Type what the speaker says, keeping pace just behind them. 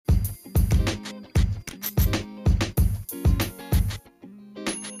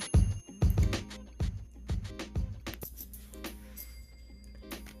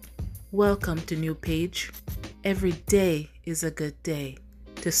Welcome to New Page. Every day is a good day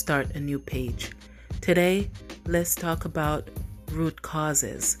to start a new page. Today, let's talk about root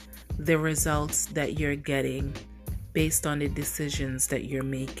causes, the results that you're getting based on the decisions that you're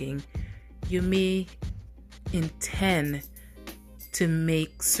making. You may intend to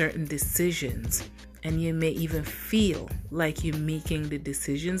make certain decisions, and you may even feel like you're making the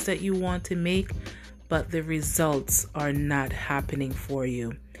decisions that you want to make, but the results are not happening for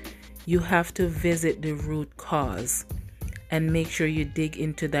you. You have to visit the root cause and make sure you dig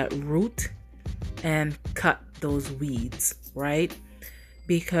into that root and cut those weeds, right?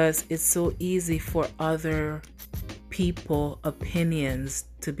 Because it's so easy for other people opinions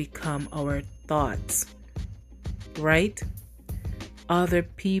to become our thoughts, right? Other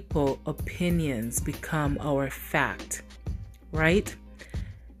people opinions become our fact, right?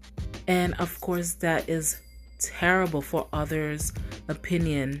 And of course that is terrible for others'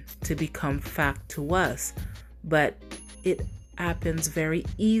 opinion to become fact to us, but it happens very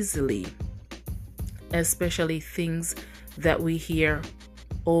easily, especially things that we hear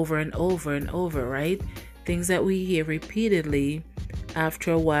over and over and over, right? Things that we hear repeatedly,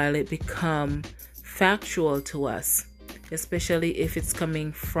 after a while it become factual to us, especially if it's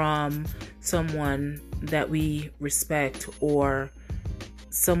coming from someone that we respect or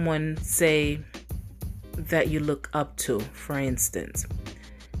someone, say, that you look up to, for instance.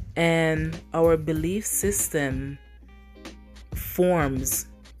 And our belief system forms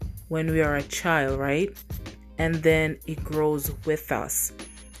when we are a child, right? And then it grows with us.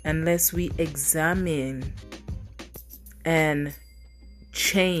 Unless we examine and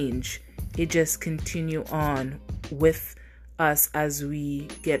change, it just continue on with us as we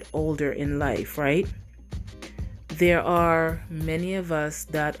get older in life, right? There are many of us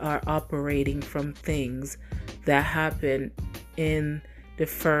that are operating from things that happen in the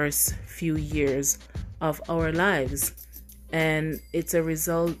first few years of our lives. And it's a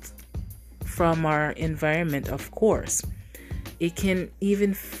result from our environment, of course. It can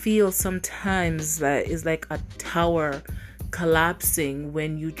even feel sometimes that it's like a tower collapsing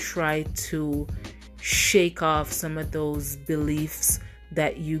when you try to shake off some of those beliefs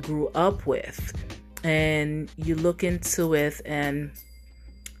that you grew up with. And you look into it, and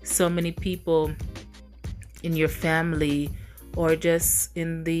so many people in your family or just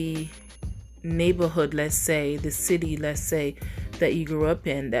in the neighborhood, let's say, the city, let's say, that you grew up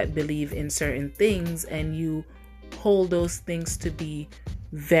in, that believe in certain things, and you hold those things to be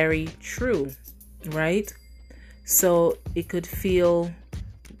very true, right? So it could feel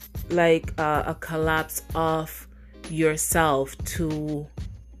like a collapse of yourself to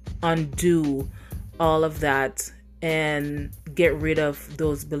undo all of that and get rid of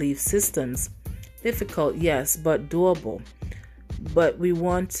those belief systems. Difficult, yes, but doable. But we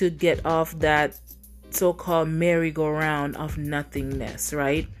want to get off that so-called merry-go-round of nothingness,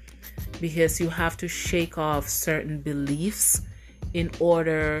 right? Because you have to shake off certain beliefs in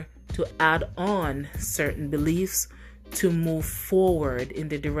order to add on certain beliefs to move forward in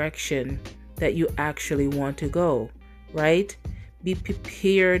the direction that you actually want to go, right? Be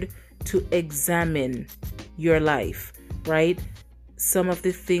prepared to examine your life, right? Some of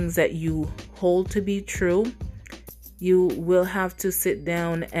the things that you hold to be true, you will have to sit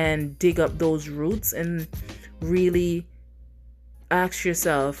down and dig up those roots and really ask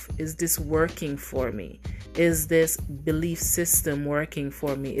yourself, is this working for me? Is this belief system working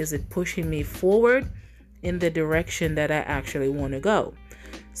for me? Is it pushing me forward in the direction that I actually want to go?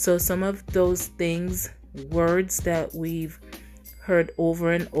 So some of those things, words that we've heard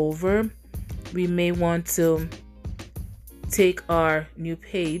over and over, we may want to take our new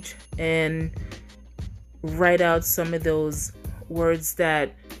page and write out some of those words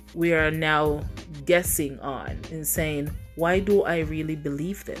that we are now guessing on and saying, why do I really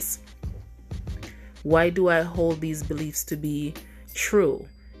believe this? Why do I hold these beliefs to be true?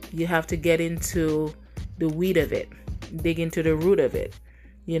 You have to get into the weed of it, dig into the root of it.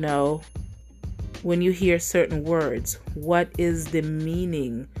 You know, when you hear certain words, what is the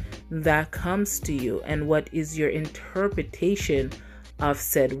meaning that comes to you, and what is your interpretation of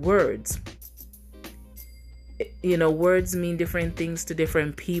said words? You know, words mean different things to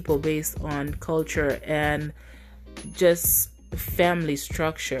different people based on culture and just family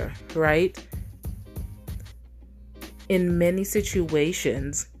structure, right? In many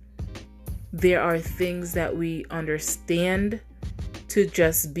situations, there are things that we understand to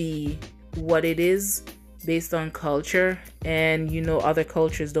just be what it is based on culture, and other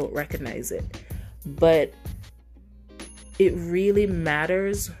cultures don't recognize it. But it really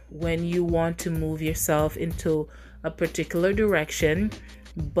matters when you want to move yourself into a particular direction,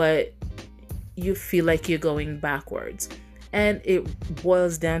 but you feel like you're going backwards. And it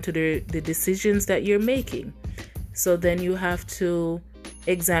boils down to the decisions that you're making. So then you have to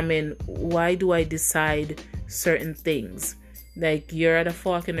examine, why do I decide certain things? Like, you're at a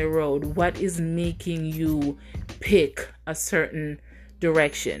fork in the road. What is making you pick a certain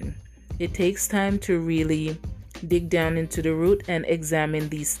direction? It takes time to really dig down into the root and examine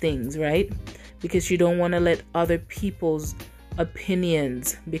these things, right? Because you don't want to let other people's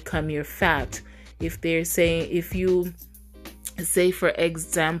opinions become your fact. If they're saying, if you say, for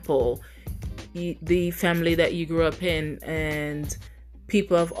example, the family that you grew up in, and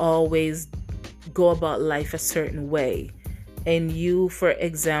people have always go about life a certain way, and you, for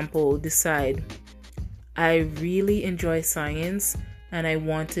example, decide, I really enjoy science and I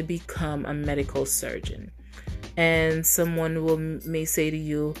want to become a medical surgeon, and someone may say to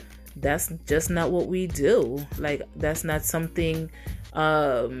you, that's just not what we do. Like, that's not something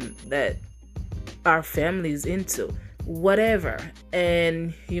that our family's into, whatever.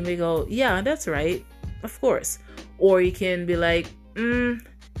 And you may go, yeah, that's right, of course. Or you can be like,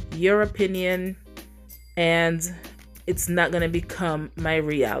 your opinion, and it's not going to become my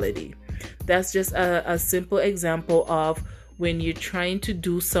reality. That's just a simple example of when you're trying to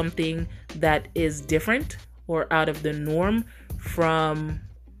do something that is different or out of the norm from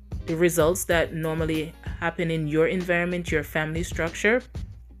the results that normally happen in your environment, your family structure,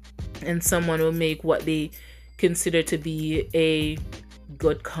 and someone will make what they consider to be a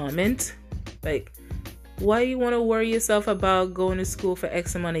good comment. Like, why you want to worry yourself about going to school for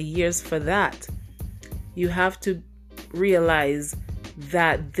X amount of years for that? You have to realize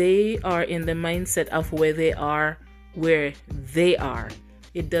that they are in the mindset of where they are.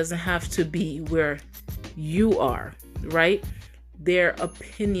 It doesn't have to be where you are, right? Their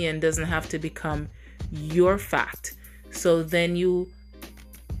opinion doesn't have to become your fact. So then you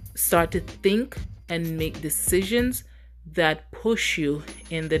start to think and make decisions that push you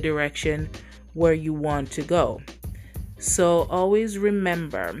in the direction where you want to go. So always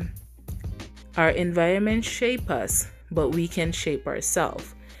remember, our environment shape us, but we can shape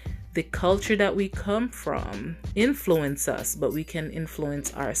ourselves. The culture that we come from influence us, but we can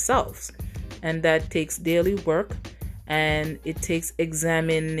influence ourselves. And that takes daily work, and it takes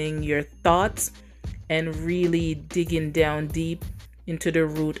examining your thoughts and really digging down deep into the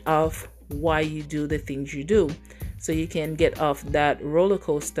root of why you do the things you do, so you can get off that roller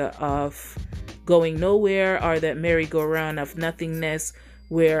coaster of going nowhere, or that merry-go-round of nothingness,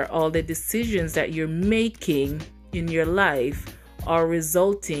 where all the decisions that you're making in your life are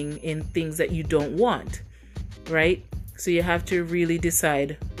resulting in things that you don't want, right? So you have to really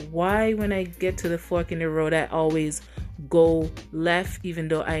decide, why when I get to the fork in the road, I always go left, even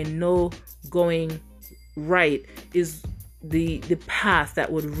though I know going right is the path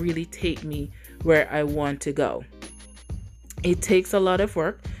that would really take me where I want to go. It takes a lot of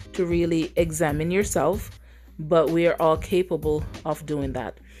work to really examine yourself, but we are all capable of doing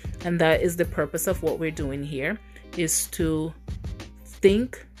that. And that is the purpose of what we're doing here, is to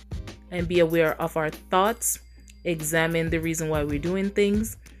think and be aware of our thoughts, examine the reason why we're doing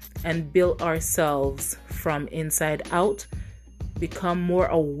things, and build ourselves from inside out. Become more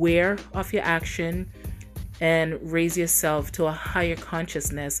aware of your action and raise yourself to a higher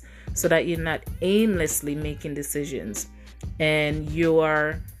consciousness, so that you're not aimlessly making decisions and you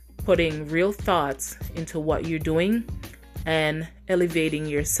are putting real thoughts into what you're doing and elevating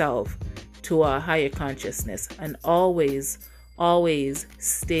yourself to a higher consciousness. And always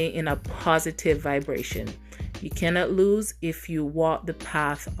stay in a positive vibration. You cannot lose if you walk the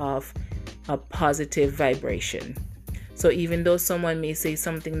path of a positive vibration. So even though someone may say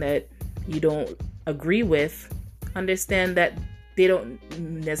something that you don't agree with, understand that they don't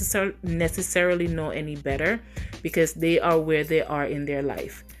necessarily know any better, because they are where they are in their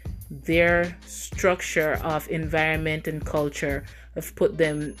life. Their structure of environment and culture have put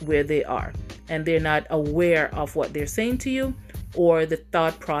them where they are, and they're not aware of what they're saying to you or the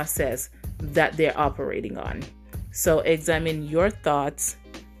thought process that they're operating on. So examine your thoughts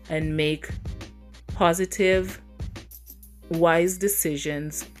and make positive, wise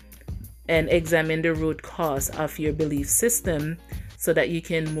decisions, and examine the root cause of your belief system, so that you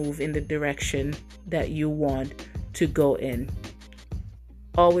can move in the direction that you want to go in.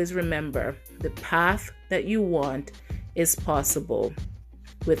 Always remember, the path that you want is possible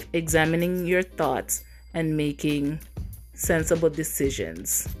with examining your thoughts and making sensible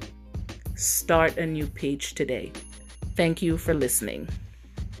decisions. Start a new page today. Thank you for listening.